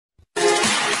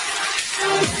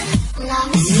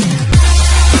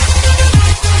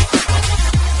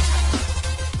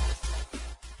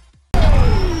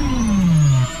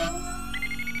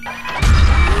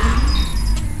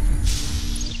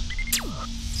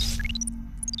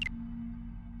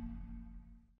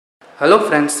Hello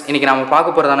friends, இன்னைக்கு நாம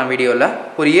பார்க்க போறதான வீடியோல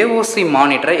ஒரு AOC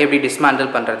மானிட்டரை எப்படி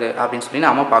டிஸ்மேண்டில் பண்றது அப்படினு சொல்லி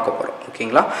நாம பார்க்க போறோம்.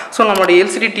 ஓகேங்களா? சோ நம்மளோட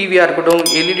LCD டிவியா இருக்கட்டும்,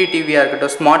 LED டிவியா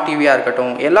இருக்கட்டும், ஸ்மார்ட் டிவியா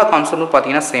இருக்கட்டும், எல்லா கான்செப்ட்டும்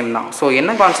பாத்தீங்கன்னா சேம் தான். சோ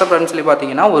என்ன கான்செப்ட் அப்படினு சொல்லி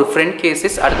பாத்தீங்கன்னா ஒரு ஃப்ரண்ட்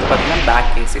கேसेस, அடுத்து பாத்தீங்கன்னா பேக்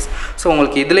கேसेस. சோ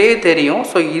உங்களுக்கு இதுலயே தெரியும்.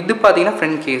 சோ இது பாத்தீங்கன்னா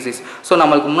ஃப்ரண்ட் கேसेस. சோ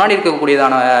நமக்கு முன்னாடி இருக்க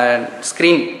கூடியதான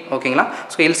ஸ்கிரீன், ஓகேங்களா?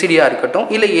 சோ LCD-ஆ இருக்கட்டும்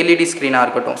இல்ல LED ஸ்கிரீனா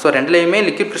இருக்கட்டும். சோ ரெண்டுலயுமே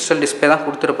லிக்விட் கிறிஸ்டல் டிஸ்ப்ளே தான்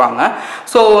கொடுத்திருப்பாங்க.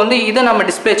 சோ வந்து இத நம்ம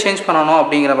டிஸ்ப்ளே சேஞ்ச் பண்ணனும்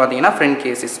அப்படிங்கற பாத்தீங்கன்னா front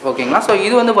cases. ஓகேங்களா? சோ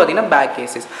இது வந்து பாத்தீங்கன்னா பேக்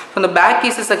cases. சோ இந்த பேக்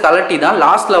cases-ஐ கலட்டி தான்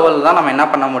லாஸ்ட் லெவல்ல தான் நம்ம என்ன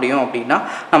பண்ண முடியும் அப்படினா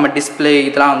நம்ம டிஸ்ப்ளே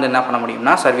இதெல்லாம் வந்து என்ன பண்ண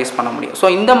முடியும்னா சர்வீஸ் பண்ண முடியும். சோ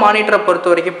இந்த மானிட்டரை பொறுத்த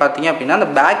வரைக்கும் பாத்தீங்க அப்படினா அந்த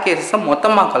பேக் cases-ஐ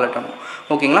மொத்தமா கலட்டணும்.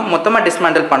 ஓகேங்களா? மொத்தமா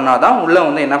டிஸ்மேண்டில் பண்ணாதான் உள்ள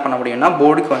வந்து என்ன பண்ண முடியும்னா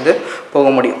போர்டுக்கு வந்து போக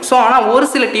முடியும். சோ ஆனா ஒரு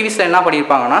சில டிவிஸ்ல என்ன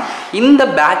பண்ணிருப்பாங்கன்னா இந்த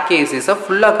பேக் cases-ஐ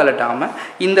ஃபுல்லா கலட்டாம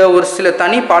இந்த ஒரு சில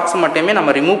தனி பார்ட்ஸ் மட்டுமே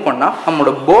நம்ம ரிமூவ் பண்ணா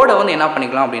நம்மளோட போர்டை வந்து என்ன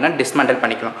பண்ணிக்கலாம் அப்படினா டிஸ்மேண்டில்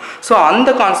பண்ணிக்கலாம். சோ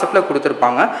அந்த கான்செப்ட்ல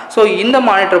கொடுத்திருப்பாங்க. சோ இந்த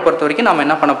மானிட்டரை பொறுத்த வரைக்கும் நம்ம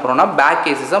என்ன பண்ண போறோம்னா பேக்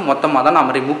cases-ஐ மொத்தமா தான்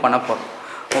நாம ரிமூவ் பண்ண போறோம்.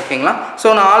 ஓகேங்களா? சோ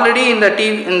நான் ஆல்ரெடி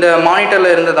இந்த மானிட்டர்ல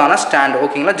இருந்ததான ஸ்டாண்ட்,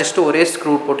 ஓகேங்களா, ஜஸ்ட் ஒரே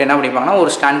ஸ்க்ரூ போட்டு என்ன பண்ணிப்பாங்கன்னா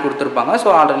ஒரு ஸ்டாண்ட் கொடுத்துருப்பாங்க. ஸோ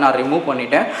ஆல்ரெடி நான் ரிமூவ்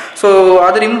பண்ணிட்டேன். ஸோ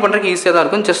அது ரிமூவ் பண்ணுறதுக்கு ஈஸியாக தான்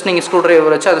இருக்கும். ஜஸ்ட் நீங்கள் ஸ்க்ரூ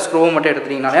ட்ரைவர் வச்சு அது ஸ்க்ரூவை மட்டும்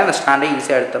எடுத்துட்டீங்கனாலே அந்த ஸ்டாண்டை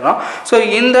ஈஸியாக எடுத்துடலாம். ஸோ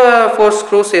இந்த 4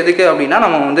 ஸ்க்ரூஸ் எதுக்கு அப்படின்னா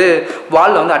நம்ம வந்து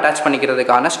வாலில் வந்து அட்டாச்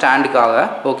பண்ணிக்கிறதுக்கான ஸ்டாண்டுக்காக.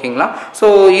 ஓகேங்களா? ஸோ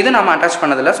இது நம்ம அட்டாச்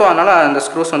பண்ணதில்லை. ஸோ அதனால் அந்த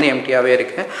ஸ்க்ரூஸ் வந்து எம்டியாகவே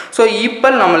இருக்குது. ஸோ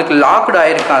இப்போ நம்மளுக்கு லாக்டு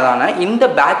ஆகிருக்காதான இந்த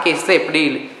பேக் கேஸை எப்படி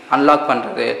அன்லாக்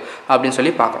பண்ணுறது அப்படின்னு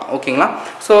சொல்லி பார்க்கலாம். ஓகேங்களா?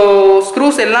 ஸோ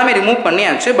ஸ்க்ரூஸ் எல்லாமே ரிமூவ்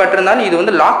பண்ணியாச்சு. பட் இருந்தாலும் இது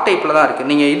வந்து லாக் டைப்பில் தான் இருக்குது.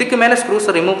 நீங்கள் இதுக்கு மேலே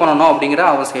ஸ்க்ரூஸை ரிமூவ் பண்ணணும் அப்படிங்கிற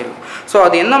அவசியம் இல்லை. ஸோ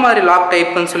அது என்ன மாதிரி லாக்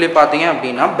டைப்புன்னு சொல்லி பார்த்தீங்க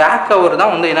அப்படின்னா பேக் கவர்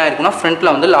தான் வந்து என்ன ஆயிருக்குன்னா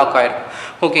ஃப்ரண்ட்டில் வந்து லாக் ஆகிருக்கும்.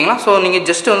 ஓகேங்களா? ஸோ நீங்கள்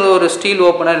ஜஸ்ட் வந்து ஒரு ஸ்டீல்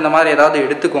ஓப்பனர் இந்த மாதிரி ஏதாவது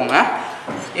எடுத்துக்கோங்க.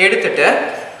 எடுத்துட்டு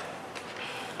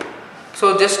ஸோ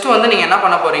ஜஸ்ட் வந்து நீங்கள் என்ன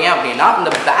பண்ண போகிறீங்க அப்படின்னா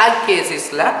இந்த பேக்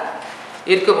கேஸஸில்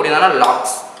இருக்கக்கூடியதான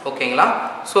லாக்ஸ், ஓகேங்களா?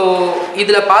 ஸோ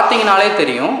இதில் பார்த்தீங்கனாலே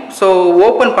தெரியும். ஸோ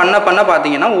ஓப்பன் பண்ண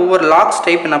பார்த்தீங்கன்னா ஒவ்வொரு லாக்ஸ்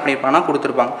டைப் என்ன பண்ணியிருப்பாங்கன்னா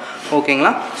கொடுத்துருப்பாங்க.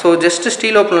 ஓகேங்களா? ஸோ ஜஸ்ட்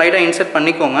ஸ்டீல் ஓப்பன் லைட்டாக இன்சர்ட்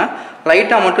பண்ணிக்கோங்க.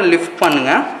 லைட்டாக மட்டும் லிஃப்ட்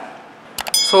பண்ணுங்கள்.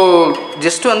 ஸோ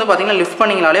ஜஸ்ட் வந்து பார்த்தீங்கன்னா லிஃப்ட்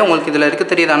பண்ணிங்கனாலே உங்களுக்கு இதில் இருக்க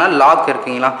தெரியுதானா லாக்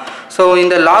இருக்குங்களா? ஸோ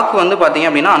இந்த லாக் வந்து பார்த்தீங்க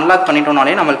அப்படின்னா அன்லாக்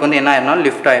பண்ணிட்டோம்னாலே நம்மளுக்கு வந்து என்ன ஆயிருந்தாலும்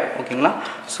லிஃப்ட் ஆயிடும். ஓகேங்களா?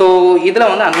 ஸோ இதில்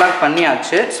வந்து அன்லாக்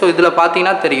பண்ணியாச்சு. ஸோ இதில்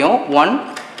பார்த்தீங்கன்னா தெரியும் 1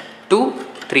 2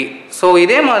 3. ஸோ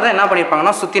இதே மாதிரி தான் என்ன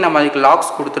பண்ணியிருப்பாங்கன்னா சுற்றி நம்மளுக்கு லாக்ஸ்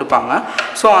கொடுத்துருப்பாங்க.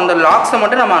 ஸோ அந்த லாக்ஸை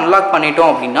மட்டும் நம்ம அன்லாக்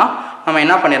பண்ணிட்டோம் அப்படின்னா நம்ம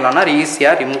என்ன பண்ணிடலாம்னா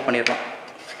ஈஸியாக ரிமூவ் பண்ணிடலாம்.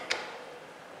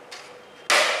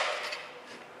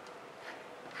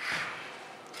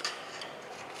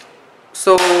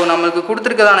 ஸோ நம்மளுக்கு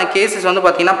கொடுத்துருக்கதான கேசஸ் வந்து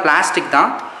பார்த்திங்கன்னா பிளாஸ்டிக்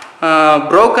தான்.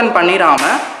 ப்ரோக்கன்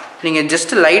பண்ணிடாமல் நீங்கள்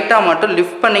ஜஸ்ட் லைட்டாக மட்டும்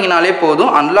லிஃப்ட் பண்ணிங்கனாலே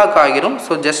போதும், அன்லாக் ஆகிரும்.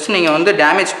 ஸோ ஜஸ்ட் நீங்கள் வந்து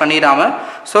டேமேஜ் பண்ணிடாமல்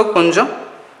ஸோ கொஞ்சம்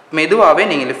மெதுவாகவே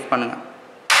நீங்கள் லிஃப்ட் பண்ணுங்கள்.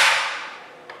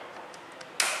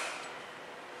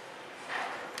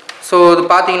 ஸோ இது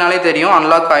பார்த்தீங்கனாலே தெரியும்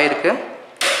அன்லாக் ஆகிருக்கு.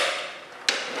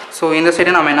 ஸோ இந்த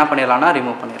சைடு நம்ம என்ன பண்ணிடலாம்னா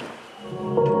ரிமூவ் பண்ணிடலாம்.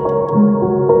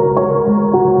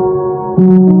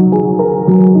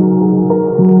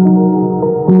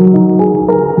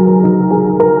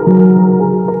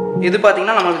 இது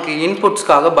பார்த்தீங்கன்னா நம்மளுக்கு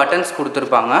இன்புட்ஸ்க்காக பட்டன்ஸ்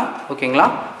கொடுத்துருப்பாங்க. ஓகேங்களா?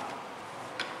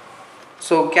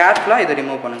 ஸோ கேர்ஃபுல்லாக இதை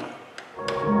ரிமூவ் பண்ணுங்கள்.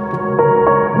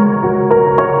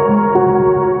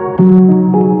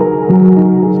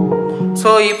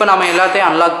 ஸோ இப்போ நம்ம எல்லாத்தையும்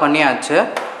அன்லாக் பண்ணியாச்சு.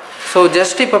 ஸோ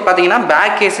ஜஸ்ட் இப்போ பார்த்தீங்கன்னா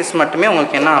பேக் கேசஸ் மட்டுமே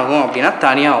உங்களுக்கு என்ன ஆகும் அப்படின்னா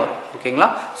தனியாக வரும். ஓகேங்களா?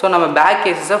 ஸோ நம்ம பேக்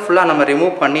கேசஸை ஃபுல்லாக நம்ம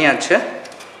ரிமூவ் பண்ணியாச்சு.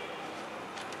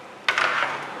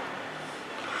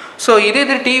 ஸோ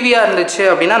இது டிவியாக இருந்துச்சு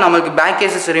அப்படின்னா நம்மளுக்கு பேக்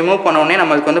கேசஸ் ரிமூவ் பண்ணோடனே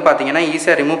நம்மளுக்கு வந்து பார்த்தீங்கன்னா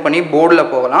ஈஸியாக ரிமூவ் பண்ணி போர்டில்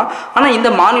போகலாம். ஆனால் இந்த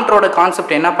மானிட்டரோட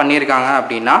கான்செப்ட் என்ன பண்ணியிருக்காங்க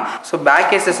அப்படின்னா ஸோ பேக்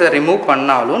கேசஸை ரிமூவ்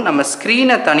பண்ணாலும் நம்ம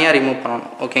ஸ்க்ரீனை தனியாக ரிமூவ் பண்ணணும்.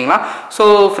 ஓகேங்களா? ஸோ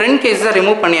ஃப்ரண்ட் கேஸை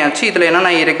ரிமூவ் பண்ணியாச்சு. இதில்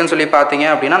என்னென்ன இருக்குன்னு சொல்லி பார்த்தீங்க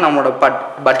அப்படின்னா நம்மளோட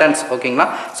பட்டன்ஸ், ஓகேங்களா?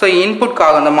 ஸோ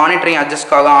இன்புட்காக அந்த மானிட்டரிங்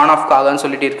அட்ஜஸ்ட்காக ஆன் ஆஃப்காகன்னு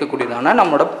சொல்லிட்டு இருக்கக்கூடியதான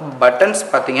நம்மளோட பட்டன்ஸ்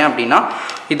பார்த்தீங்க அப்படின்னா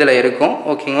இதில் இருக்கும்.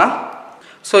 ஓகேங்களா?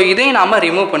 ஸோ இதையும் நாம்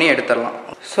ரிமூவ் பண்ணி எடுத்துடலாம்.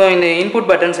 ஸோ இந்த இன்புட்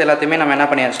பட்டன்ஸ் எல்லாத்தையுமே நம்ம என்ன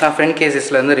பண்ணியாச்சுன்னா ஃப்ரண்ட்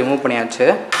கேசஸ்லேருந்து ரிமூவ் பண்ணியாச்சு.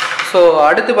 ஸோ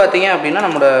அடுத்து பார்த்தீங்க அப்படின்னா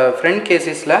நம்மளோட ஃப்ரண்ட்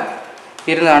கேசஸில்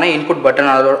இருந்தான இன்புட் பட்டன்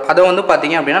அதை வந்து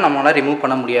பார்த்தீங்க அப்படின்னா நம்மளால் ரிமூவ்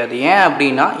பண்ண முடியாது. ஏன்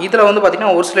அப்படின்னா இதில் வந்து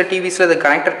பார்த்திங்கன்னா ஒரு சில டிவிஸில் இது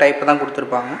கனெக்டர் டைப் தான்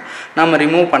கொடுத்துருப்பாங்க, நம்ம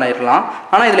ரிமூவ் பண்ணிடலாம்.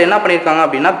 ஆனால் இதில் என்ன பண்ணியிருக்காங்க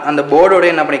அப்படின்னா அந்த போர்டோட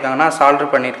என்ன பண்ணியிருக்காங்கன்னா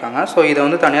சால்டர் பண்ணியிருக்காங்க. ஸோ இதை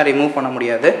வந்து தனியாக ரிமூவ் பண்ண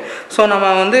முடியாது. ஸோ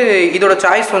நம்ம வந்து இதோட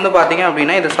சாய்ஸ் வந்து பார்த்திங்க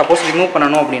அப்படின்னா இதை சப்போஸ் ரிமூவ்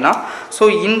பண்ணணும் அப்படின்னா ஸோ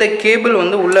இந்த கேபிள்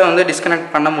வந்து உள்ளே வந்து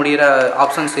டிஸ்கனெக்ட் பண்ண முடிகிற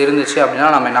ஆப்ஷன்ஸ் இருந்துச்சு அப்படின்னா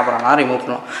நம்ம என்ன பண்ணலாம், ரிமூவ்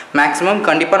பண்ணலாம். மேக்ஸிமம்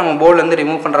கண்டிப்பாக நம்ம போர்ட்லேருந்து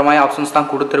ரிமூவ் பண்ணுற மாதிரி ஆப்ஷன்ஸ்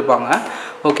தான் கொடுத்துருப்பாங்க.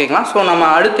 ஓகேங்களா. ஸோ நம்ம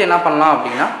அடுத்து என்ன பண்ணலாம்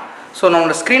அப்படின்னா ஸோ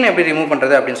நம்மளோட ஸ்க்ரீன் எப்படி ரிமூவ்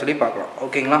பண்ணுறது அப்படின்னு சொல்லி பார்க்கலாம்.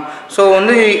 ஓகேங்களா. ஸோ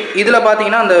வந்து இதில்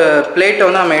பார்த்தீங்கன்னா அந்த பிளேட்டை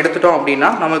வந்து நம்ம எடுத்துட்டோம் அப்படின்னா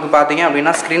நமக்கு பார்த்தீங்க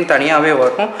அப்படின்னா ஸ்க்ரீன் தனியாகவே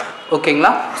வரும்.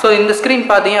 ஓகேங்களா. ஸோ இந்த ஸ்க்ரீன்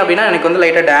பார்த்தீங்க அப்படின்னா எனக்கு வந்து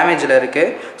லைட்டாக டேமேஜில்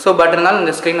இருக்குது. ஸோ பட் இருந்தாலும்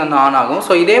இந்த ஸ்க்ரீன் வந்து ஆன் ஆகும்.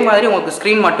 ஸோ இதே மாதிரி உங்களுக்கு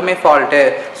ஸ்க்ரீன் மட்டுமே ஃபால்ட்டு.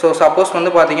 ஸோ சப்போஸ்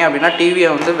வந்து பார்த்தீங்க அப்படின்னா டிவியை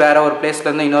வந்து வேறு ஒரு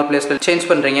பிளேஸ்லேருந்து இன்னொரு பிளேஸில் சேஞ்ச்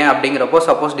பண்ணுறீங்க அப்படிங்கிறப்போ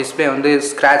சப்போஸ் டிஸ்பிளே வந்து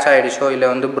ஸ்க்ராட்ச் ஆகிடுச்சோ இல்லை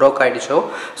வந்து ப்ரோக் ஆகிடுச்சோ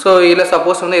ஸோ இல்லை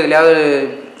சப்போஸ் வந்து எதுலையாவது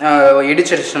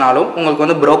இடிச்சிருச்சுனாலும் உங்களுக்கு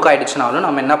வந்து ப்ரோக் ஆகிடுச்சுனாலும்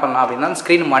நம்ம என்ன பண்ணலாம் அப்படின்னா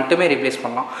ஸ்க்ரீன் மட்டுமே ரீப்ளேஸ்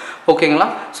பண்ணலாம். ஓகேங்களா.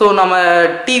 ஸோ நம்ம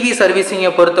டிவி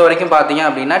சர்வீஸிங்கை பொறுத்த வரைக்கும் பார்த்தீங்க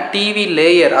அப்படின்னா டிவி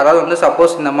லேயர், அதாவது வந்து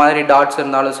சப்போஸ் இந்த மாதிரி டாட்ஸ்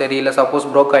இருந்தாலும் சரி இல்லை சப்போஸ்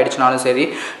ப்ரோக் ஆகிடுச்சுனாலும் சரி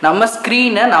நம்ம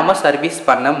ஸ்க்ரீனை நம்ம சர்வீஸ்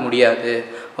பண்ண முடியாது.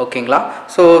 ஓகேங்களா.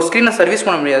 ஸோ ஸ்க்ரீனை சர்வீஸ்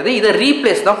பண்ண முடியாது, இதை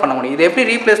ரீப்ளேஸ் தான் பண்ண முடியும். இது எப்படி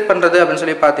ரீப்ளேஸ் பண்ணுறது அப்படின்னு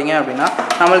சொல்லி பார்த்தீங்க அப்படின்னா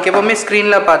நம்மளுக்கு எப்போவுமே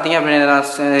ஸ்க்ரீனில் பார்த்தீங்க அப்படின்னா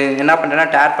நான் என்ன பண்ணுறேன்னா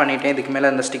டேப் பண்ணிட்டேன் இதுக்கு மேலே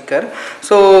அந்த ஸ்டிக்கர்.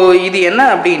 ஸோ இது என்ன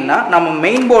அப்படின்னா நம்ம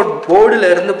மெயின்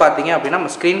போர்டிலேருந்து பார்த்தீங்க அப்படின்னா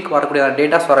நம்ம ஸ்க்ரீனுக்கு வரக்கூடியதான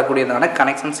டேட்டாஸ் வரக்கூடியதான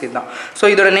கனெக்ஷன்ஸ் இதுதான். ஸோ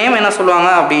இதோட நேம் என்ன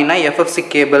சொல்லுவாங்க அப்படின்னா எஃப்எஃப்சி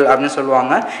கேபிள் அப்படின்னு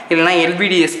சொல்லுவாங்க, இல்லைனா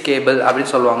எல்விடிஎஸ் கேபிள்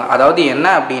அப்படின்னு சொல்லுவாங்க. அதாவது என்ன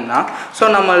அப்படின்னா ஸோ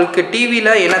நம்மளுக்கு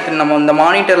டிவியில் என்ன நம்ம இந்த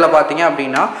மானிட்டரில் பார்த்தீங்க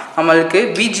அப்படின்னா நம்மளுக்கு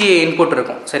VGA இன்புட்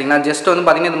இருக்கும். சரிங்களா. ஜஸ்ட் வந்து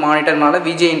பார்த்தீங்கன்னா இந்த மானிட்டர்னால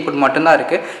VGA இன்புட் மட்டும்தான்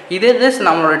இருக்குது. இதே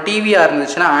நம்மளோட டிவியாக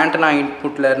இருந்துச்சுன்னா ஆண்டனா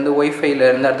இன்புட்லேருந்து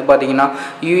ஒய்ஃபைலேருந்து அடுத்து பார்த்தீங்கன்னா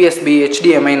USB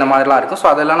HDMI இந்த மாதிரிலாம் இருக்கும். ஸோ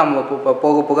அதெல்லாம் நம்ம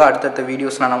போக போக அடுத்தடுத்த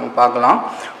வீடியோஸில் நம்ம பார்க்கலாம்.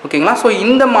 ஓகேங்களா. ஸோ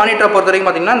இந்த மானிட்டரை பொறுத்த வரைக்கும்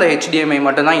பார்த்தீங்கன்னா இந்த HDMI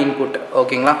மட்டும்தான் இன்புட்.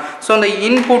 ஓகேங்களா. ஸோ இந்த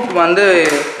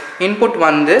இன்புட்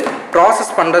வந்து ப்ராசஸ்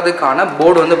பண்ணுறதுக்கான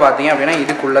போர்டு வந்து பார்த்தீங்க அப்படின்னா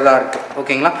இதுக்குள்ளே தான் இருக்குது.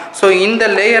 ஓகேங்களா. ஸோ இந்த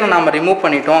லேயரை நம்ம ரிமூவ்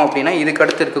பண்ணிட்டோம் அப்படின்னா இதுக்கு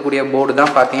அடுத்து இருக்கக்கூடிய போர்டு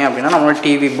தான் பார்த்தீங்க அப்படின்னா நம்மளோட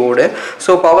டிவி போர்டு.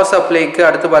 ஸோ பவர் சப்ளைக்கு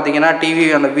அடுத்து பார்த்தீங்கன்னா டிவி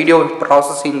அந்த வீடியோ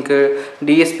ப்ராசஸிங்க்கு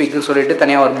DSPக்கு சொல்லிட்டு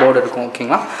தனியாக ஒரு போர்டு இருக்கும்.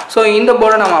 ஓகேங்களா. ஸோ இந்த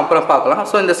போர்டை நம்ம அப்புறம் பார்க்கலாம்.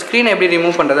 ஸோ இந்த ஸ்க்ரீனை எப்படி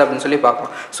ரிமூவ் பண்ணுறது அப்படின்னு சொல்லி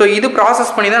பார்க்கலாம். ஸோ இது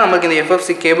ப்ராசஸ் பண்ணி தான் நமக்கு இந்த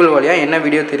எஃப்எஃப்சி கேபிள் வழியாக என்ன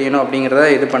வீடியோ தெரியணும் அப்படிங்கிறத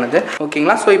இது பண்ணுது.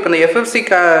 ஓகேங்களா. ஸோ இப்போ இந்த எஃப்எஃப்சி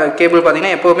கேபிள்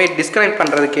பார்த்தீங்கன்னா எப்போவுமே டிஸ்கனெக்ட்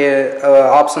பண்ணுறதுக்கு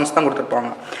ஆப்ஷன்ஸ் தான் கொடுத்துருப்பாங்க.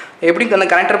 எப்படி அந்த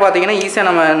கனெக்டர் பார்த்தீங்கன்னா ஈஸியாக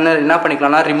நம்ம என்ன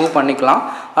பண்ணிக்கலாம்னா ரிமூவ் பண்ணிக்கலாம்.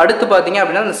 அடுத்து பார்த்தீங்க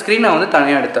அப்படின்னா அந்த ஸ்க்ரீனை வந்து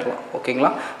தனியாக எடுத்துடலாம். ஓகேங்களா.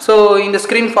 ஸோ இந்த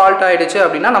ஸ்க்ரீன் ஃபால்ட் ஆகிடுச்சு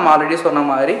அப்படின்னா நம்ம ஆல்ரெடி சொன்ன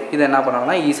மாதிரி இதை என்ன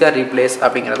பண்ணலாம்னா ஈஸியாக ரீப்ளேஸ்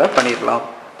அப்படிங்கிறத பண்ணிடலாம்.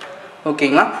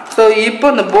 ஓகேங்களா. ஸோ இப்போ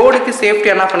இந்த போர்டுக்கு சேஃப்டி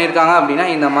என்ன பண்ணியிருக்காங்க அப்படின்னா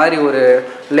இந்த மாதிரி ஒரு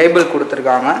லேபிள்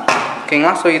கொடுத்துருக்காங்க.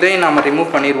 ஓகேங்களா. ஸோ இதையும் நம்ம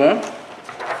ரிமூவ் பண்ணிடுவோம்.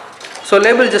 ஸோ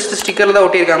லேபிள் ஜஸ்ட் ஸ்டிக்கர் தான்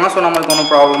ஒட்டியிருக்காங்க. ஸோ நம்மளுக்கு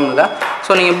ஒன்றும் ப்ராப்ளம் இல்லை.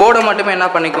 ஸோ நீங்கள் போர்டை மட்டுமே என்ன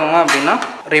பண்ணிக்கோங்க அப்படின்னா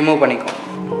ரிமூவ் பண்ணிக்கோங்க.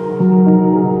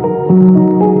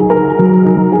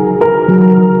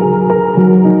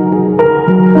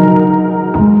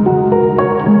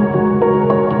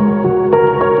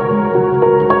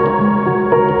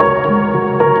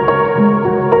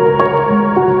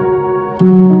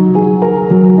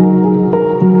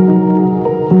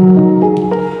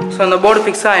 ஸோ இந்த போர்டு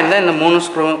ஃபிக்ஸ் ஆகிருந்தால் இந்த 3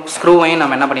 ஸ்க்ரூவையும்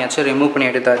நம்ம என்ன பண்ணியாச்சு ரிமூவ் பண்ணி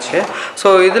எடுத்தாச்சு. ஸோ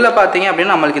இதில் பார்த்தீங்க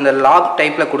அப்படின்னா நம்மளுக்கு இந்த லாக்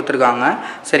டைப்பில் கொடுத்துருக்காங்க.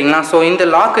 சரிங்களா. ஸோ இந்த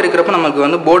லாக் இருக்கிறப்ப நமக்கு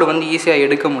வந்து போர்டு வந்து ஈஸியாக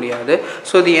எடுக்க முடியாது.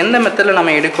 ஸோ இது எந்த மெத்தடில்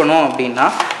நம்ம எடுக்கணும் அப்படின்னா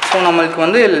ஸோ நம்மளுக்கு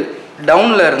வந்து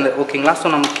டவுனில் இருந்து ஓகேங்களா. ஸோ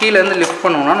நம்ம கீழேருந்து லிஃப்ட்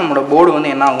பண்ணோம்னா நம்மளோட போர்டு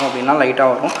வந்து என்ன ஆகும் அப்படின்னா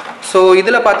லைட்டாக வரும். ஸோ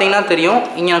இதில் பார்த்தீங்கன்னா தெரியும்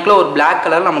இங்கேக்குள்ள ஒரு பிளாக்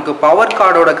கலர் நமக்கு பவர்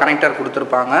கார்டோட கனெக்டர்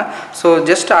கொடுத்துருப்பாங்க. ஸோ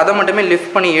ஜஸ்ட் அதை மட்டுமே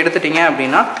லிஃப்ட் பண்ணி எடுத்துட்டிங்க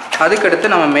அப்படின்னா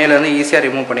அதுக்கடுத்து நம்ம மேலேருந்து ஈஸியாக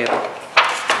ரிமூவ் பண்ணிடலாம்.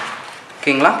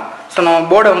 ஓகேங்களா. ஸோ நம்ம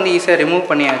போர்டை வந்து ஈஸியாக ரிமூவ்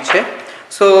பண்ணியாச்சு.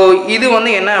 ஸோ இது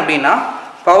வந்து என்ன அப்படின்னா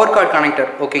பவர் கார்டு கனெக்டர்.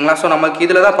 ஓகேங்களா. ஸோ நமக்கு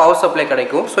இதில் தான் பவர் சப்ளை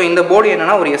கிடைக்கும். ஸோ இந்த போர்டு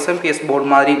என்னென்னா ஒரு SMPS போர்டு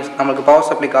மாதிரி நமக்கு பவர்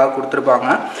சப்ளைக்காக கொடுத்துருப்பாங்க.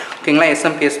 ஓகேங்களா.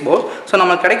 SMPS board. ஸோ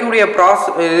நமக்கு கிடைக்கக்கூடிய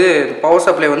பவர்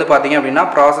சப்ளை வந்து பார்த்திங்க அப்படின்னா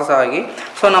ப்ராசஸ் ஆகி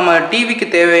ஸோ நம்ம டிவிக்கு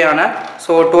தேவையான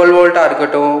ஸோ 12 வோல்ட்டாக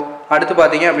இருக்கட்டும் அடுத்து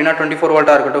பார்த்தீங்க அப்படின்னா 24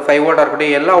 வோல்ட்டாக இருக்கட்டும் 5 வோல்ட்டாக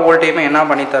இருக்கட்டும் எல்லா வோல்ட்டையுமே என்ன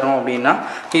பண்ணித்தரும் அப்படின்னா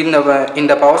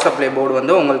இந்த பவர் சப்ளை போர்டு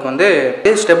வந்து உங்களுக்கு வந்து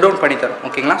ஸ்டெப் டவுன் பண்ணித்தரும்.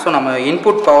 ஓகேங்களா. ஸோ நம்ம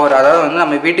இன்புட் பவர் அதாவது வந்து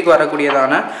நம்ம வீட்டுக்கு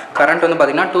வரக்கூடியதான கரண்ட் வந்து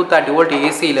பார்த்திங்கன்னா 230 வோல்ட்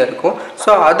ஏசியில் இருக்கும். ஸோ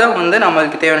அதை வந்து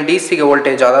நம்மளுக்கு தேவையான டிசிக்கு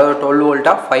வோல்டேஜ் அதாவது 12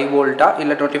 வோல்ட்டா 5 வோல்ட்டா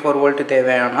இல்லை 24 வோல்ட்டு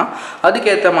தேவையானா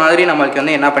அதுக்கேற்ற மாதிரி நம்மளுக்கு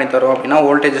வந்து என்ன பண்ணி தரும் அப்படின்னா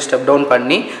வோல்டேஜ் ஸ்டெப் டவுன்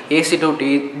பண்ணி AC to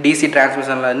DC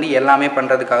டிரான்ஸ்மிஷன்லேருந்து எல்லாமே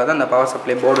பண்ணுறதுக்காக தான் இந்த பவர்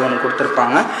சப்ளை போர்டு ஒன்று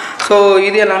கொடுத்துருப்பாங்க. ஸோ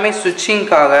இது எல்லாமே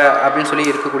ஸ்விட்சிங்காக அப்படின்னு சொல்லி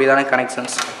இருக்கக்கூடியதான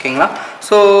கனெக்ஷன்ஸ் ஓகேங்களா.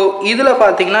 ஸோ இதில்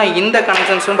பார்த்தீங்கன்னா இந்த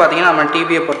கனெக்ஷன்ஸும் பார்த்தீங்கன்னா நம்ம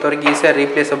டிவியை பொறுத்த வரைக்கும் ஈஸியாக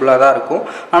ரீப்ளேசபிளாக தான் இருக்கும்.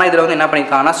 ஆனால் இதில் வந்து என்ன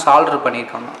பண்ணியிருக்காங்கன்னா சால்டர்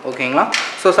பண்ணியிருக்காங்க ஓகேங்களா.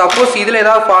 ஸோ சப்போஸ் இதில்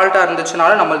ஏதாவது ஃபால்ட்டாக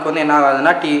இருந்துச்சுனாலும் நம்மளுக்கு வந்து என்ன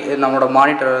ஆகாதுன்னா நம்மளோட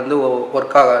மானிட்டர் வந்து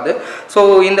ஒர்க் ஆகாது. ஸோ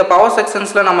இந்த பவர்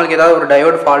செக்ஷன்ஸில் நம்மளுக்கு ஏதாவது ஒரு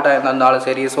டயோட் ஃபால்ட்டாக இருந்தாலும்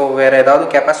சரி, ஸோ வேறு ஏதாவது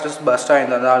கெப்பாசிட்டர்ஸ் பஸ்ட்டாக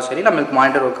இருந்தாலும் சரி நம்மளுக்கு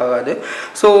மானிட்டர் ஒர்க் ஆகாது.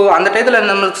 ஸோ அந்த டயத்தில்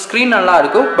நம்மளுக்கு ஸ்க்ரீன் நல்லா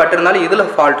இருக்கும், பட் இருந்தாலும் இதில்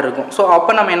ஃபால்ட் இருக்கும். ஸோ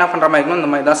அப்போ நம்ம என்ன பண்ணுற மாதிரி இருக்கணும்,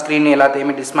 இந்த மாதிரி தான் ஸ்க்ரீன்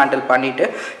எல்லாத்தையுமே டிஸ்மேண்டில் பண்ணிவிட்டு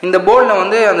இந்த போர்டில்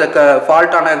வந்து அந்த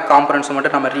ஃபால்ட்டான காம்பனன்ட்ஸை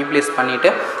மட்டும் நம்ம ரீப்ளேஸ்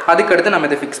பண்ணிவிட்டு அதுக்கடுத்து நம்ம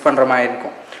இதை ஃபிக்ஸ் பண்ணுற மாதிரி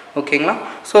இருக்கும் ஓகேங்களா.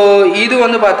 ஸோ இது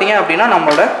வந்து பார்த்தீங்க அப்படின்னா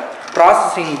நம்மளோட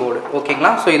ப்ராசஸிங் போர்டு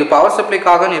ஓகேங்களா. ஸோ இது பவர்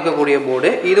சப்ளைக்காக இருக்கக்கூடிய போர்டு.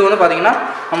 இது வந்து பார்த்தீங்கன்னா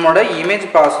நம்மளோட image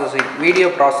processing video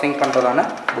processing பண்ணுறதான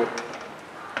board.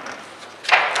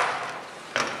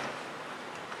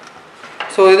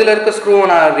 So இதில் இருக்க ஸ்க்ரூவை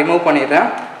நான் ரிமூவ் பண்ணிடுறேன்.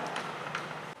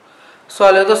 ஸோ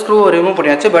அதில் இருக்க ஸ்க்ரூவை ரிமூவ்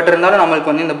பண்ணியாச்சு. பட் இருந்தாலும்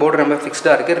நம்மளுக்கு வந்து இந்த போர்டு ரொம்ப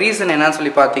ஃபிக்ஸ்டாக இருக்குது. ரீசன் என்னன்னு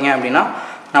சொல்லி பார்த்தீங்க அப்படின்னா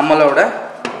நம்மளோட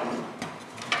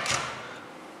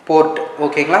போர்ட்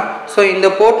ஓகேங்களா. ஸோ இந்த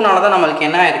போர்ட்னால தான் நம்மளுக்கு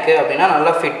என்ன இருக்குது அப்படின்னா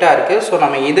நல்லா ஃபிட்டாக இருக்குது. ஸோ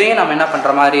நம்ம இதையும் நம்ம என்ன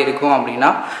பண்ணுற மாதிரி இருக்கும் அப்படின்னா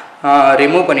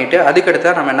ரிமூவ் பண்ணிவிட்டு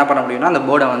அதுக்கடுத்து நம்ம என்ன பண்ண முடியும்னா அந்த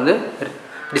போர்டை வந்து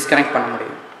டிஸ்கனெக்ட் பண்ண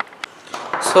முடியும்.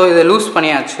 ஸோ இதை லூஸ்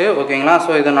பண்ணியாச்சு ஓகேங்களா.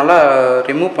 ஸோ இதை நல்லா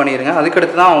ரிமூவ் பண்ணிடுங்க.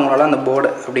 அதுக்கடுத்து தான் அவங்களால அந்த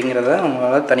போர்டு அப்படிங்கிறத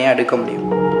அவங்களால தனியாக எடுக்க முடியும்.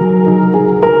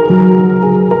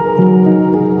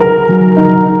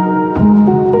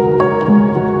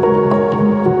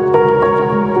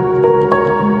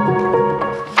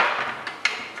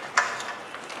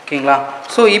 ஓகேங்களா.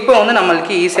 ஸோ இப்போ வந்து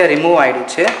நம்மளுக்கு ஈஸியாக ரிமூவ்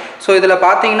ஆகிடுச்சு. ஸோ இதில்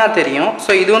பார்த்தீங்கன்னா தெரியும்.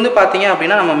 ஸோ இது வந்து பார்த்தீங்க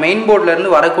அப்படின்னா நம்ம மெயின்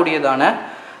போர்ட்லேருந்து வரக்கூடியதான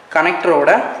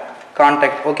கனெக்டரோட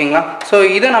கான்டாக்ட் ஓகேங்களா. ஸோ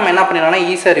இதை நம்ம என்ன பண்ணிடலாம்னா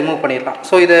ஈஸியாக ரிமூவ் பண்ணிடலாம்.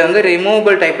 ஸோ இதை வந்து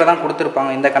ரிமூவபிள் டைப்பில் தான்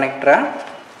கொடுத்துருப்பாங்க இந்த கனெக்டரை.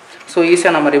 ஸோ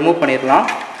ஈஸியாக நம்ம ரிமூவ் பண்ணிடலாம்.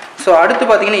 ஸோ அடுத்து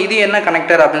பார்த்தீங்கன்னா இது என்ன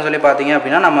கனெக்டர் அப்படின்னு சொல்லி பார்த்தீங்க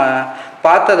அப்படின்னா நம்ம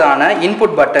பார்த்ததான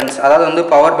இன்புட் பட்டன்ஸ், அதாவது வந்து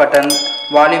power button,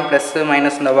 volume plus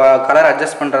minus, இந்த கலர்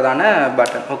அட்ஜஸ்ட் பண்ணுறதான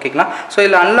பட்டன் ஓகேங்களா. ஸோ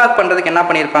இதில் அன்லாக் பண்ணுறதுக்கு என்ன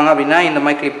பண்ணியிருப்பாங்க அப்படின்னா இந்த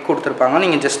மாதிரி கிளிப் கொடுத்துருப்பாங்க.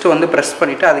 நீங்கள் ஜஸ்ட்டு வந்து ப்ரெஸ்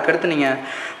பண்ணிவிட்டு அதுக்கடுத்து நீங்கள்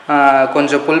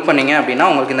கொஞ்சம் புல் பண்ணிங்க அப்படின்னா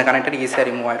உங்களுக்கு இந்த கனெக்டர் ஈஸியாக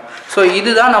ரிமூவ் ஆகிடும். ஸோ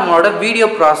இதுதான் நம்மளோட வீடியோ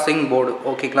ப்ராசஸிங் போர்டு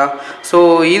ஓகேங்களா. ஸோ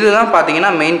இதுதான் பார்த்தீங்கன்னா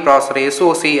மெயின் ப்ராசஸர்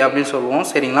எஸ்ஓசி அப்படின்னு சொல்லுவோம்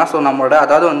சரிங்களா. ஸோ நம்மளோட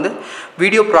அதாவது வந்து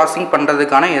வீடியோ ப்ராசஸிங்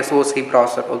பண்ணுறதுக்கான எஸ்ஓசி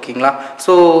ப்ராசஸர் ஓகேங்களா.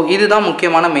 ஸோ இதுதான்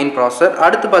முக்கியமான மெயின் ப்ராசஸர்.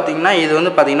 அடுத்து பார்த்தீங்கன்னா இது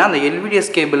வந்து பார்த்தீங்கன்னா அந்த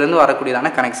எல்விடிஎஸ் கேபிள்லேருந்து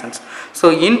வரக்கூடியதான கனெக்ஷன்ஸ். ஸோ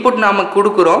இன்புட் நம்ம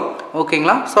கொடுக்குறோம்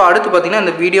ஓகேங்களா. ஸோ அடுத்து பார்த்தீங்கன்னா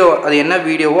இந்த வீடியோ அது என்ன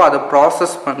வீடியோவோ அதை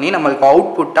ப்ராசஸ் பண்ணி நம்மளுக்கு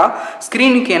அவுட்புட்டாக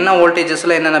ஸ்க்ரீனுக்கு என்ன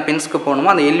வோல்டேஜஸில் என்னென்ன பின்ஸ்க்கு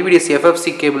போகணுமோ அந்த எல்விடிஎஸ்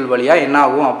எஃப்எஃப்சி கேபிள் வழியாக என்ன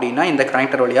ஆகும் அப்படின்னா இந்த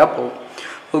கனெக்டர் வழியாக போகும்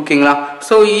ஓகேங்களா.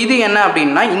 ஸோ இது என்ன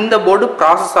அப்படின்னா இந்த போர்டு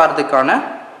ப்ராசஸ் ஆகிறதுக்கான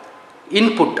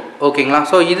இன்புட் ஓகேங்களா.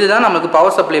 ஸோ இதுதான் நமக்கு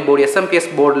பவர் சப்ளை போர்டு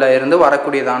எஸ்எம்பிஎஸ் போர்டில் இருந்து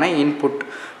வரக்கூடியதான இன்புட்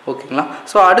ஓகேங்களா.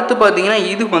 ஸோ அடுத்து பார்த்தீங்கன்னா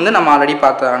இது வந்து நம்ம ஆல்ரெடி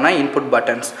பார்த்ததான இன்புட்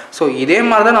பட்டன்ஸ். ஸோ இதே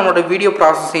மாதிரி தான் நம்மளோட வீடியோ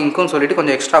ப்ராசஸிங்க்கும் சொல்லிட்டு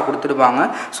கொஞ்சம் எக்ஸ்ட்ரா கொடுத்துருப்பாங்க.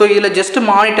 ஸோ இதில் ஜஸ்ட்டு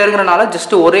மானிட்டருங்கிறனால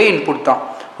ஜஸ்ட்டு ஒரே இன்புட் தான்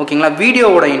ஓகேங்களா.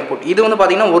 வீடியோவோட இன்புட் இது வந்து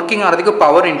பார்த்தீங்கன்னா ஒர்க்கிங் ஆகிறதுக்கு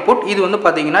பவர் இன்புட், இது வந்து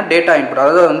பார்த்தீங்கன்னா டேட்டா இன்புட்,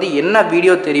 அதாவது வந்து என்ன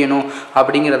வீடியோ தெரியணும்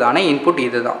அப்படிங்கிறதான இன்புட்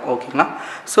இது தான் ஓகேங்களா.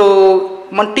 ஸோ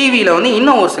டிவியில் வந்து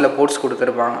இன்னும் ஒரு சில போர்ட்ஸ்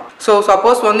கொடுத்துருப்பாங்க. ஸோ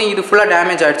சப்போஸ் வந்து இது ஃபுல்லாக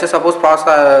டேமேஜ் ஆகிடுச்சு, சப்போஸ்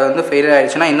ப்ராசஸர் வந்து ஃபெயிலியர்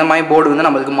ஆகிடுச்சுன்னா இந்த மாதிரி போர்டு வந்து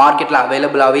நம்மளுக்கு மார்க்கெட்டில்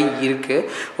அவைலபிளாகவே இருக்குது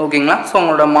ஓகேங்களா. ஸோ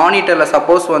உங்களோட மானிட்டரில்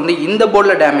சப்போஸ் வந்து இந்த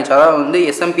போர்டில் டேமேஜ், அதாவது வந்து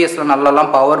எஸ்எம்பிஎஸில்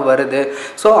நல்லாலாம் பவர் வருது,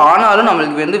 ஸோ ஆனாலும்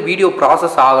நம்மளுக்கு வந்து வீடியோ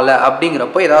ப்ராசஸ் ஆகலை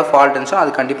அப்படிங்கிறப்போ ஏதாவது ஃபால்ட் இருந்துச்சுன்னா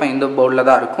அது கண்டிப்பாக இந்த போர்டில்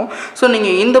தான் இருக்கும். ஸோ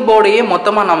நீங்கள் இந்த போர்டையே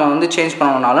மொத்தமாக நம்ம வந்து சேஞ்ச்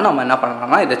பண்ணணும்னாலும் நம்ம என்ன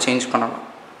பண்ணலாம்னா இதை சேஞ்ச் பண்ணலாம்.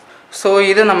 ஸோ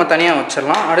இதை நம்ம தனியாக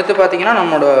வச்சிடலாம். அடுத்து பார்த்தீங்கன்னா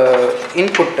நம்மளோட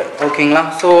இன்புட் ஓகேங்களா.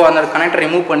 ஸோ அந்த கனெக்டர்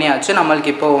ரிமூவ் பண்ணியாச்சு.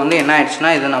 நம்மளுக்கு இப்போ வந்து என்ன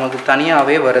ஆயிடுச்சுன்னா இது நமக்கு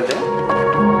தனியாகவே வருது.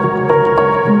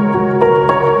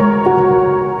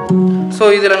 ஸோ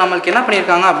இதில் நம்மளுக்கு என்ன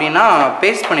பண்ணியிருக்காங்க அப்படின்னா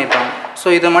பேஸ்ட் பண்ணியிருக்காங்க. ஸோ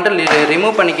இதை மட்டும்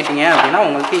ரிமூவ் பண்ணிக்கிட்டீங்க அப்படின்னா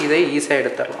உங்களுக்கு இதை ஈஸியாக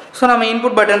எடுத்துடலாம். ஸோ நம்ம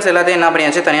இன்புட் பட்டன்ஸ் எல்லாத்தையும் என்ன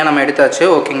பண்ணியாச்சு தனியாக நம்ம எடுத்தாச்சு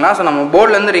ஓகேங்களா. ஸோ நம்ம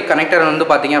போர்ட்லேருந்து கனெக்டர் வந்து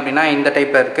பார்த்தீங்க அப்படின்னா இந்த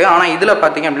டைப்பில் இருக்குது. ஆனால் இதில்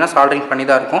பார்த்தீங்க அப்படின்னா சால்டரிங் பண்ணி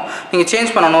தான் இருக்கும். நீங்கள்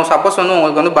சேஞ்ச் பண்ணணும். சப்போஸ் வந்து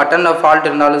உங்களுக்கு வந்து பட்டனில் ஃபால்ட்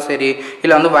இருந்தாலும் சரி,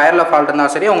 இல்லை வந்து வயரில் ஃபால்ட்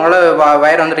இருந்தாலும் சரி, உங்களால்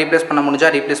வயர் வந்து ரீப்ளேஸ் பண்ண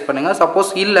முடிஞ்சால் ரீப்ளேஸ் பண்ணுங்கள்.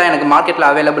 சப்போஸ் இல்லை எனக்கு மார்க்கெட்டில்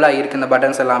அவைலபிளாக இருக்குது இந்த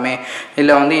பட்டன்ஸ் எல்லாமே,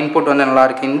 இல்லை வந்து இன்புட் வந்து நல்லா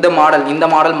இருக்குது, இந்த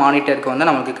மாடல் மானிட்டருக்கு வந்து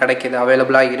நமக்கு கிடைக்கிது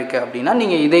அவைலபிளாக இருக்குது அப்படின்னா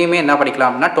நீங்கள் இதையுமே என்ன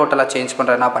பண்ணிக்கலாம் அப்படின்னா டோட்டலாக சேஞ்ச்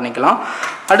பண்ணுறதுனா பண்ணிக்கலாம்.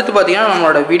 அடுத்து பார்த்தீங்கன்னா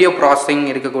நம்மளோட வீடியோ ப்ராசஸிங்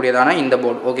இருக்கக்கூடியதான இந்த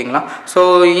போர்டு ஓகேங்களா. ஸோ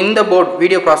இந்த போர்டு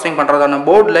வீடியோ ப்ராசஸிங் பண்ணுறதான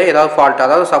போர்டில் ஏதாவது ஃபால்ட்,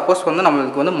 அதாவது சப்போஸ் வந்து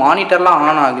நம்மளுக்கு வந்து மானிட்டர்லாம்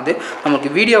ஆன் ஆகுது, நமக்கு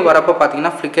வீடியோ வரப்போ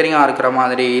பார்த்தீங்கன்னா ஃப்ளிக்கரிங்காக இருக்கிற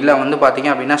மாதிரி, இல்லை வந்து பார்த்தீங்க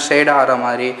அப்படின்னா ஷேடாக ஆகிற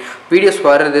மாதிரி வீடியோஸ்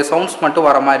வருது, சவுண்ட்ஸ் மட்டும்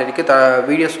வர மாதிரி இருக்குது,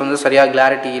 வீடியோஸ் வந்து சரியாக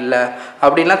கிளாரிட்டி இல்லை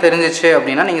அப்படின்லாம் தெரிஞ்சிச்சு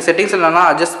அப்படின்னா நீங்கள் செட்டிங்ஸில் எல்லாம்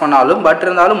அட்ஜஸ்ட் பண்ணாலும் பட்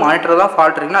இருந்தாலும் மானிட்டர் தான்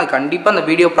ஃபால்ட் இருக்குன்னா அது கண்டிப்பாக அந்த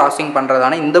வீடியோ ப்ராசஸிங்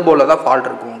பண்ணுறதான இந்த போர்டில் தான் ஃபால்ட்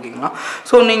இருக்கும் ஓகேங்களா. ஓகேங்களா.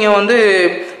 ஸோ நீங்கள் வந்து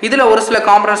இதில் ஒரு சில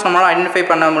காம்பனன்ட்ஸ் நம்மளால் ஐடென்டிஃபை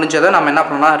பண்ண முடிஞ்சதை நம்ம என்ன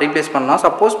பண்ணலாம், ரீப்ளேஸ் பண்ணலாம்.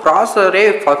 சப்போஸ் ப்ராசஸரே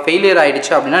ஃபெயிலியர்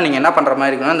ஆகிடுச்சு அப்படின்னா நீங்கள் என்ன பண்ணுற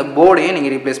மாதிரி இருக்குன்னா இந்த போர்டையே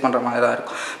நீங்கள் ரீப்ளேஸ் பண்ணுற மாதிரி தான்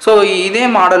இருக்கும். ஸோ இதே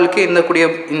மாடலுக்கு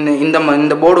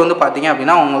இந்த போர்டு வந்து பார்த்தீங்க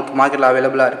அப்படின்னா உங்களுக்கு மார்க்கெட்டில்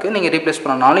அவைலபிளாக இருக்குது. நீங்கள் ரீப்ளேஸ்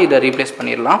பண்ணனாலும் இதை ரீப்ளேஸ்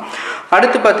பண்ணிடலாம்.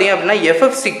 அடுத்து பார்த்தீங்க அப்படின்னா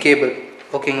எஃப்எஃப்சி கேபிள்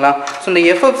ஓகேங்களா. ஸோ இந்த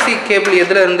எஃப்எஃப்சி கேபிள்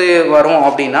எதுலேருந்து வரும்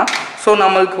அப்படின்னா ஸோ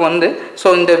நம்மளுக்கு வந்து ஸோ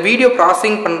இந்த வீடியோ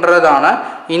ப்ராசஸிங் பண்ணுறதான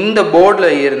இந்த போர்டில்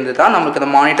இருந்து தான் நம்மளுக்கு இந்த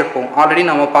மானிட்டர் போகும். ஆல்ரெடி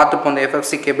நம்ம பார்த்துப்போம் இந்த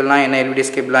எஃப்எஃப்சி கேபிள்லாம் என்ன,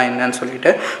 எல்விடிஎஸ் கேபிள்லாம் என்னன்னு சொல்லிட்டு.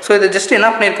 ஸோ இதை ஜஸ்ட் என்ன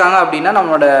பண்ணியிருக்காங்க அப்படின்னா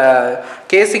நம்மளோட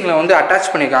கேசிங்கில் வந்து அட்டாச்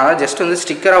பண்ணியிருக்காங்க. ஜஸ்ட் வந்து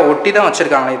ஸ்டிக்கராக ஒட்டி தான்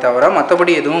வச்சுருக்காங்களே தவிர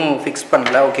மற்றபடி எதுவும் ஃபிக்ஸ்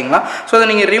பண்ணல ஓகேங்களா. ஸோ அதை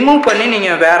நீங்கள் ரிமூவ் பண்ணி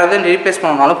நீங்கள் வேறு எதுவும் ரீப்ளேஸ்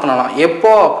பண்ணனாலும் பண்ணலாம்.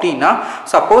 எப்போ அப்படின்னா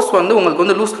சப்போஸ் வந்து உங்களுக்கு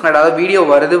வந்து லூஸ் கனெக்ட் அதாவது வீடியோ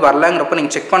வருது வரலங்கிறப்போ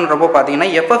நீங்கள் செக் பண்ணுறப்போ பார்த்தீங்கன்னா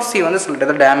எஃப்எஃப்சி வந்து சில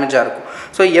இடத்துல டேமேஜாக இருக்கும்.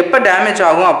 ஸோ எப்போ டேமேஜ்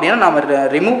ஆகும் அப்படின்னா நம்ம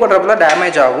ரிமூவ் பண்ணுறப்ப தான்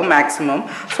டேமேஜ் ஆகும் மேக்ஸிமம்.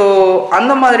 ஸோ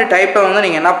அந்த மாதிரி டைப்பை வந்து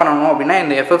நீங்கள் என்ன பண்ணணும் அப்படின்னா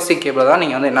இந்த எஃப்எஃப்சி கேபிளை தான்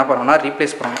நீங்கள் வந்து என்ன பண்ணணும்னா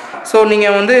ரீப்ளேஸ் பண்ணணும். ஸோ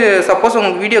நீங்கள் வந்து சப்போஸ்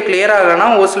உங்களுக்கு வீடியோ கிளியராக இல்லைனா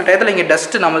ஒரு சில டயத்தில் இங்கே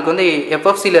டஸ்ட் நம்மளுக்கு வந்து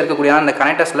எஃப்எஃப்சியில் இருக்கக்கூடிய அந்த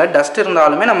கனெக்டர்ஸில் டஸ்ட்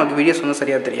இருந்தாலுமே நமக்கு வீடியோஸ் வந்து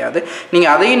சரியாக தெரியாது.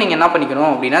 நீங்கள் அதையும் நீங்கள் என்ன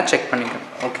பண்ணிக்கணும் அப்படின்னா செக் பண்ணிக்கணும்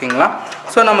ஓகேங்களா.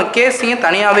 ஸோ நம்ம கேஸையும்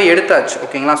தனியாகவே எடுத்தாச்சு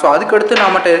ஓகேங்களா. ஸோ அதுக்கடுத்து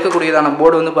நம்மகிட்ட இருக்கக்கூடியதான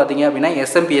போர்டு வந்து பார்த்தீங்க அப்படின்னா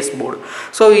எஸ்எம்பிஎஸ் போர்டு.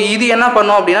 ஸோ இது என்ன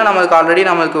பண்ணோம் அப்படின்னா நம்மளுக்கு ஆல்ரெடி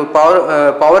நம்மளுக்கு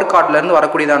பவர் கார்ட்லேருந்து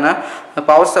வரக்கூடியதான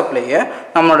பவர் சப்ளையை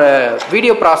நம்மளோட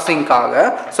வீடியோ ப்ராசஸிங்காக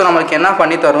ஸோ நம்மளுக்கு என்ன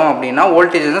பண்ணி தரும் அப்படின்னா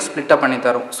வோல்டேஜஸ் ஸ்ப்ளிட்டப் பண்ணி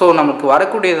தரும். ஸோ நமக்கு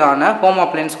வரக்கூடியதான ஹோம்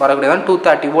அப்ளையன்ஸ் வரக்கூடியதான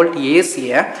 230 வோல்ட்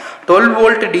ஏசியை 12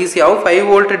 வோல்ட் டிசியாகவும் 5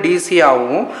 வோல்ட்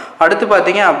டிசியாகவும் அடுத்து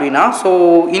பார்த்தீங்க அப்படின்னா ஸோ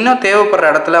இன்னும் தேவைப்படுற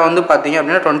இடத்துல வந்து பார்த்தீங்க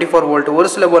அப்படின்னா 24 வோல்ட் ஒரு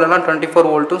சில போலலாம்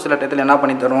 24 வோல்ட்டும் சில இடத்துல என்ன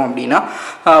பண்ணி தரும் அப்படின்னா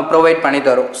ப்ரொவைட் பண்ணி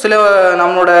தரும். சில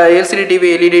நம்மளோட எல்சிடி டிவி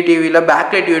எல்இடி டிவியில்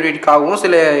பேக்லைட் யூனிட்காகவும்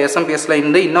சில எஸ்எம்பிஎஸ்ல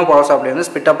இருந்து இன்னும் பவர் சப்ளை வந்து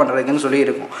ஸ்பிட்டப் பண்ணுறதுக்குன்னு சொல்லி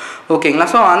இருக்கும் ஓகேங்களா.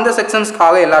 ஸோ அந்த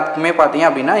செக்ஷன்ஸ்க்காக எல்லாத்துக்குமே பார்த்தீங்க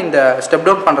அப்படின்னா இந்த ஸ்டெப்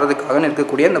டவுன் பண்ணுறதுக்காக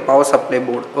இருக்கக்கூடிய இந்த பவர் சப்ளை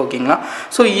போர்டு ஓகேங்களா.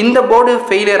 ஸோ இந்த போர்டு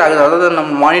ஃபெயிலியர் ஆகுது அதாவது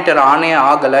நம்ம மானிட்டர் ஆனே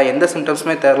ஆகலை எந்த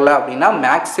சிம்டம்ஸுமே தெரில அப்படின்னா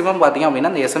மேக்ஸிமம் பார்த்தீங்க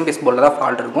அப்படின்னா இந்த எஸ்எம்பிஎஸ் போர்டில் தான்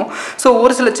ஃபால்ட் இருக்கும். ஸோ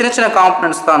ஒரு சில சின்ன சின்ன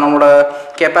காம்பனன்ட்ஸ் தான் நம்மளோட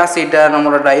கெப்பாசிட்டர்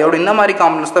நம்மளோட டயோடு இந்த மாதிரி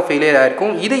காம்பனன்ட்ஸ் தான் ஃபெயிலியர்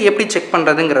ஆகிருக்கும். இதை எப்படி செக்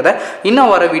பண்ணுறதுங்கிறத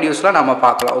இன்னும் வர வீடியோஸில் நம்ம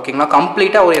பார்க்கலாம் ஓகேங்களா.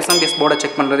 கம்ப்ளீட்டாக ஒரு எஸ்எம்பிஎஸ் போர்டை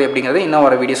செக் பண்ணுறது அப்படிங்கிறது இன்னும்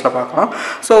வர வீடியோஸில் பார்க்கலாம்.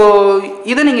 ஸோ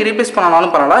இதை நீங்கள் ரீப்ளேஸ்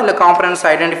பண்ணாலும் பண்ணலாம், இல்லை காம்பனன்ட்ஸ்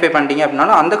ஐடென்டிஃபை பண்ணிட்டீங்க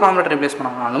அப்படின்னாலும் அந்த காம்பனன்ட் ரீப்ளேஸ்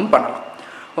பண்ணாலும் பண்ணலாம்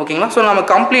ஓகேங்களா. ஸோ நம்ம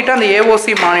கம்ப்ளீட்டாக அந்த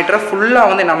ஏஓசி மானிட்டரை ஃபுல்லாக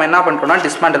வந்து நம்ம என்ன பண்ணிட்டோம்னா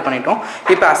டிஸ்மேண்டில் பண்ணிட்டோம்.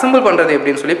 இப்போ அசம்பிள் பண்ணுறது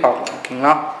எப்படின்னு சொல்லி பார்ப்போம்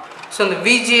ஓகேங்களா. ஸோ இந்த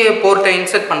விஜிஏ போர்ட்டை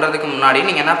இன்செர்ட் பண்ணுறதுக்கு முன்னாடி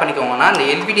நீங்கள் என்ன பண்ணிக்கோங்கன்னா இந்த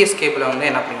எல்விடிஎஸ் கேபிளை வந்து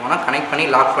என்ன பண்ணிக்கோங்கன்னா கனெக்ட் பண்ணி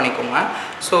லாக் பண்ணிக்கோங்க.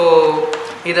 ஸோ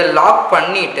இதை லாக்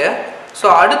பண்ணிவிட்டு ஸோ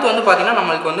அடுத்து வந்து பார்த்திங்கன்னா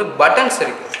நம்மளுக்கு வந்து பட்டன்ஸ்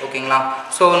இருக்குது ஓகேங்களா.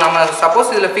 ஸோ நம்ம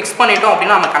சப்போஸ் இதில் ஃபிக்ஸ் பண்ணிட்டோம்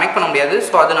அப்படின்னா நம்ம கனெக்ட் பண்ண முடியாது.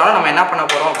 ஸோ அதனால நம்ம என்ன பண்ண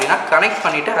போகிறோம் அப்படின்னா கனெக்ட்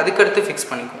பண்ணிவிட்டு அதுக்கடுத்து ஃபிக்ஸ்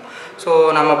பண்ணிக்குவோம். ஸோ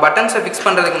நம்ம பட்டன்ஸை ஃபிக்ஸ்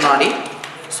பண்ணுறதுக்கு முன்னாடி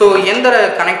ஸோ எந்த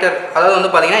கனெக்டர் அதாவது வந்து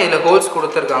பார்த்திங்கன்னா இதில் ஹோல்ஸ்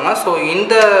கொடுத்துருக்காங்க. ஸோ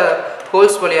இந்த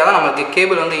ஹோல்ஸ் வழியாக தான் நமக்கு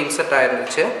கேபிள் வந்து இன்செர்ட்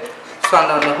ஆகிருந்துச்சு. ஸோ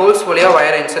அந்த ஹோல்ஸ் வழியாக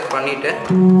வயரை இன்செர்ட் பண்ணிவிட்டு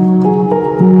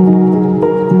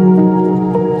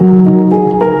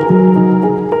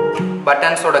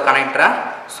பட்டன்ஸோட கனெக்டரை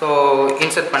ஸோ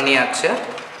இன்செர்ட் பண்ணியாச்சு.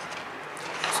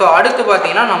 ஸோ அடுத்து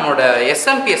பார்த்தீங்கன்னா நம்மளோட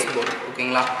எஸ்எம்பிஎஸ் போர்டு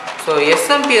ஓகேங்களா. ஸோ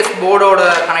எஸ்எம்பிஎஸ் போர்டோட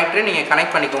கனெக்டரை நீங்கள்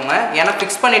கனெக்ட் பண்ணிக்கோங்க. ஏன்னா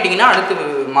ஃபிக்ஸ் பண்ணிட்டீங்கன்னா அடுத்து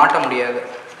மாட்ட முடியாது.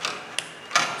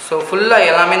 ஸோ ஃபுல்லாக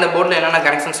எல்லாமே இந்த போர்டில் என்னென்ன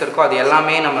கனெக்ஷன்ஸ் இருக்கோ அது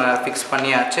எல்லாமே நம்ம ஃபிக்ஸ்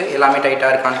பண்ணியாச்சு. எல்லாமே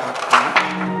டைட்டாக இருக்கான்னு பார்த்துக்கோங்க.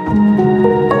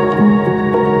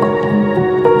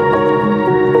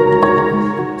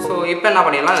 ஸோ இப்போ என்ன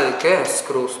பண்ணிடலாம் அதுக்கு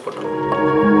ஸ்க்ரூஸ் போட்டுருவோம்.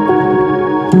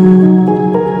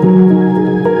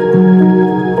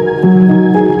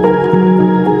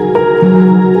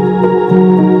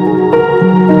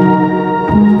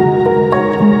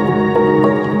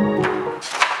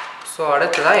 ஸோ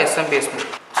அடுத்ததாக எஸ்எம்பிஎஸ் போர்டு.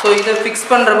 ஸோ இதை ஃபிக்ஸ்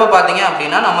பண்ணுறப்ப பார்த்தீங்க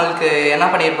அப்படின்னா நம்மளுக்கு என்ன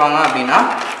பண்ணியிருப்பாங்க அப்படின்னா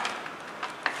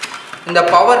இந்த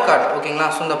பவர் கார்டு ஓகேங்களா.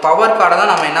 ஸோ இந்த பவர் கார்டை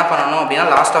தான் நம்ம என்ன பண்ணணும் அப்படின்னா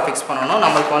லாஸ்ட்டாக ஃபிக்ஸ் பண்ணணும்.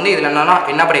 நம்மளுக்கு வந்து இதில் என்னென்னா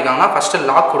என்ன பண்ணியிருக்காங்கன்னா ஃபஸ்ட்டு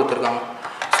லாக் கொடுத்துருக்காங்க.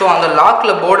 ஸோ அந்த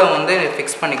லாக்கில் போர்டை வந்து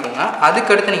ஃபிக்ஸ் பண்ணிக்கோங்க.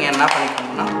 அதுக்கடுத்து நீங்கள் என்ன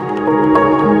பண்ணிக்கோங்கன்னா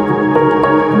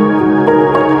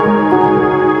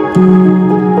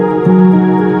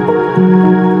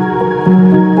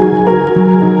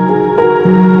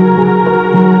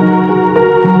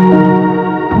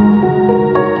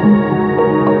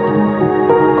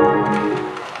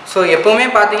ஸோ எப்போவுமே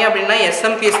பார்த்தீங்க அப்படின்னா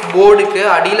எஸ்எம்பிஎஸ் போர்டுக்கு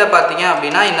அடியில் பார்த்தீங்க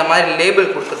அப்படின்னா இந்த மாதிரி லேபிள்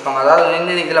கொடுத்துருப்பாங்க.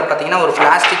 அதாவது இதில் பார்த்தீங்கன்னா ஒரு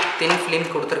பிளாஸ்டிக் தின் ஃபிலிம்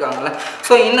கொடுத்துருக்காங்கல்ல.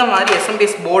 ஸோ இந்த மாதிரி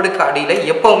எஸ்எம்பிஎஸ் போர்டுக்கு அடியில்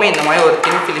எப்போவுமே இந்த மாதிரி ஒரு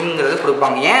தின் ஃபிலிம்ங்கிறது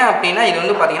கொடுப்பாங்க. ஏன் அப்படின்னா இது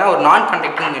வந்து பார்த்தீங்கன்னா ஒரு நான்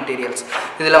கண்டக்டிங் மெட்டீரியல்ஸ்.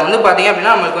 இதில் வந்து பார்த்தீங்க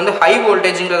அப்படின்னா நம்மளுக்கு வந்து ஹை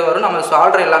வோல்டேஜுங்கிறது வரும். நம்ம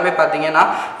சால்டர் எல்லாமே பார்த்தீங்கன்னா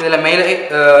இதில் மேலே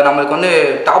நம்மளுக்கு வந்து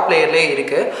டாப் லேயர்லேயே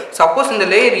இருக்குது. சப்போஸ் இந்த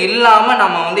லேயர் இல்லாமல்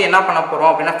நம்ம வந்து என்ன பண்ண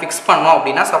போகிறோம் அப்படின்னா ஃபிக்ஸ் பண்ணோம்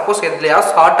அப்படின்னா சப்போஸ்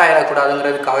எதுலையாவது ஷார்ட்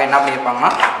ஆகிடக்கூடாதுங்கிறதுக்காக என்ன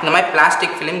பண்ணியிருப்பாங்கன்னா இந்த மாதிரி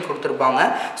பிளாஸ்டிக் ஃபிலிம் கொடுத்துருப்பாங்க.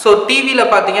 ஸோ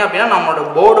டிவியில் பார்த்தீங்க அப்படின்னா நம்மளோட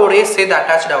போர்டோடையே சேர்த்து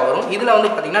அட்டாச்சாக வரும். இதில் வந்து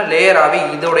பார்த்தீங்கன்னா லேயராகவே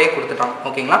இதோடையே கொடுத்துட்டாங்க.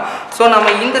 ஓகேங்களா. ஸோ நம்ம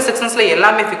இந்த செக்ஷன்ஸில்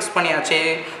எல்லாமே ஃபிக்ஸ் பண்ணியாச்சு.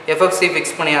 எஃப்எஃப்சி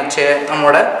ஃபிக்ஸ் பண்ணியாச்சு,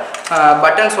 நம்மளோட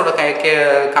பட்டன்ஸோட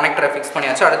கனெக்டரை ஃபிக்ஸ்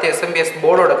பண்ணியாச்சு, அடுத்து எஸ்எம்பிஎஸ்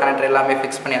போர்டோட கனெக்டர் எல்லாமே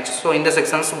ஃபிக்ஸ் பண்ணியாச்சு. ஸோ இந்த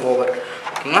செக்ஷன்ஸ் ஓவர்.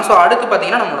 ஓகேங்களா. ஸோ அடுத்து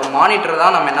பார்த்தீங்கன்னா நம்மளோட மானிட்டர்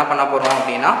தான் நம்ம என்ன பண்ண போகிறோம்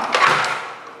அப்படின்னா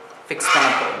ஃபிக்ஸ் பண்ண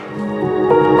போகிறோம்.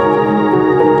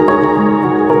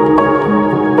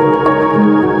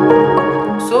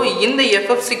 ஸோ இந்த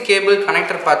எஃப்எஃப்சி கேபிள்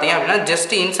கனெக்டர் பார்த்தீங்க அப்படின்னா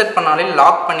ஜஸ்ட் இன்சர்ட் பண்ணாலே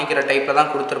லாக் பண்ணிக்கிற டைப்பில் தான்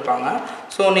கொடுத்துருப்பாங்க.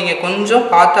 ஸோ நீங்கள் கொஞ்சம்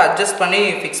பார்த்து அட்ஜஸ்ட் பண்ணி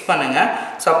ஃபிக்ஸ் பண்ணுங்கள்.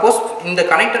 சப்போஸ் இந்த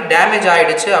கனெக்டர் டேமேஜ்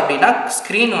ஆகிடுச்சு அப்படின்னா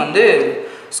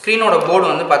ஸ்க்ரீனோட போர்டு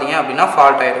வந்து பார்த்தீங்க அப்படின்னா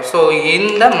ஃபால்ட் ஆயிடும். ஸோ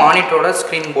இந்த மானிட்டரோட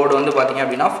ஸ்க்ரீன் போர்டு வந்து பார்த்தீங்க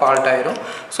அப்படின்னா ஃபால்ட் ஆயிடும்.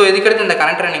 ஸோ இதுக்கடுத்து இந்த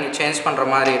கனெக்டரை நீங்கள் சேஞ்ச் பண்ணுற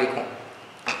மாதிரி இருக்கும்.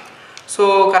 ஸோ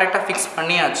கரெக்டாக ஃபிக்ஸ்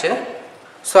பண்ணியாச்சு.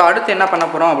 ஸோ அடுத்து என்ன பண்ண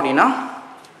போகிறோம் அப்படின்னா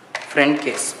ஃப்ரண்ட்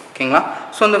கேஸ். ஓகேங்களா.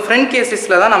 ஸோ இந்த ஃப்ரண்ட்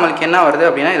கேஸஸில் தான் நம்மளுக்கு என்ன வருது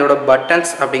அப்படின்னா இதோட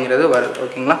பட்டன்ஸ் அப்படிங்கிறது வருது.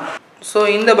 ஓகேங்களா. ஸோ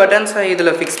இந்த பட்டன்ஸை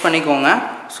இதில் ஃபிக்ஸ் பண்ணிக்கோங்க.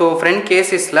 ஸோ ஃப்ரண்ட்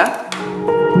கேஸஸில்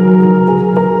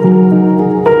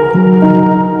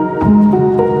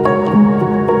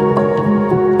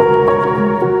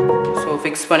ஸோ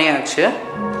ஃபிக்ஸ் பண்ணியாச்சு.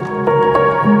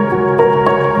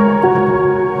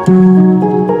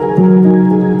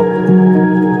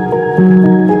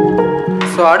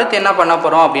 ஸோ அடுத்து என்ன பண்ண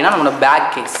போகிறோம் அப்படின்னா நம்மளோட பேக்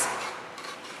கேஸ்.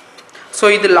 ஸோ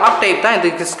இது லாக் டைப் தான்,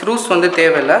 இதுக்கு ஸ்க்ரூஸ் வந்து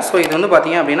தேவையில்லை. ஸோ இது வந்து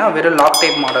பார்த்திங்க அப்படின்னா வெறும் லாக்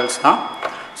டைப் மாடல்ஸ் தான்.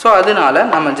 ஸோ அதனால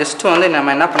நம்ம ஜஸ்ட் வந்து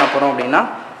நம்ம என்ன பண்ண போகிறோம் அப்படின்னா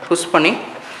புஷ் பண்ணி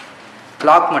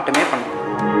லாக் மட்டுமே பண்ணுறோம்.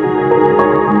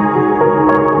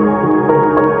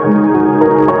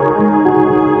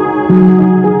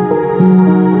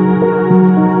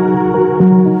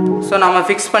 ஸோ நம்ம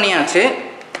ஃபிக்ஸ் பண்ணியாச்சு.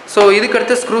 ஸோ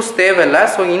இதுக்கடுத்து ஸ்க்ரூஸ் தேவையில்லை.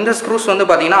 ஸோ இந்த ஸ்க்ரூஸ் வந்து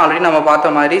பார்த்திங்கன்னா ஆல்ரெடி நம்ம பார்த்த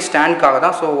மாதிரி ஸ்டாண்டுக்காக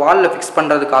தான். ஸோ வாலில் ஃபிக்ஸ்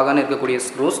பண்ணுறதுக்காகன்னு இருக்கக்கூடிய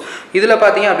ஸ்க்ரூஸ். இதில்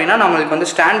பார்த்திங்க அப்படின்னா நம்மளுக்கு வந்து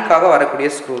ஸ்டாண்டுக்காக வரக்கூடிய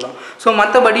ஸ்க்ரூ தான். ஸோ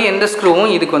மற்றபடி எந்த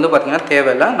ஸ்க்ரூவும் இதுக்கு வந்து பார்த்திங்கன்னா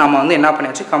தேவையில்லை. நம்ம வந்து என்ன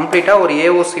பண்ணியாச்சு, கம்ப்ளீட்டாக ஒரு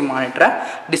ஏஓசி மானிட்டரை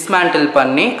டிஸ்மேண்டில்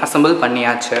பண்ணி அசம்பிள்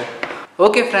பண்ணியாச்சு.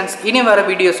 ஓகே ஃப்ரெண்ட்ஸ், இனி வர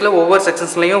வீடியோஸில் ஒவ்வொரு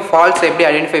செக்ஷன்ஸ்லையும் ஃபால்ட்ஸ் எப்படி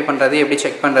ஐடென்டிஃபை பண்ணுறது, எப்படி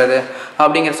செக் பண்ணுறது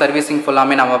அப்படிங்கிற சர்வீசிங்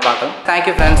ஃபுல்லாமே நம்ம பார்க்கலாம்.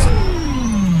 Thank you friends.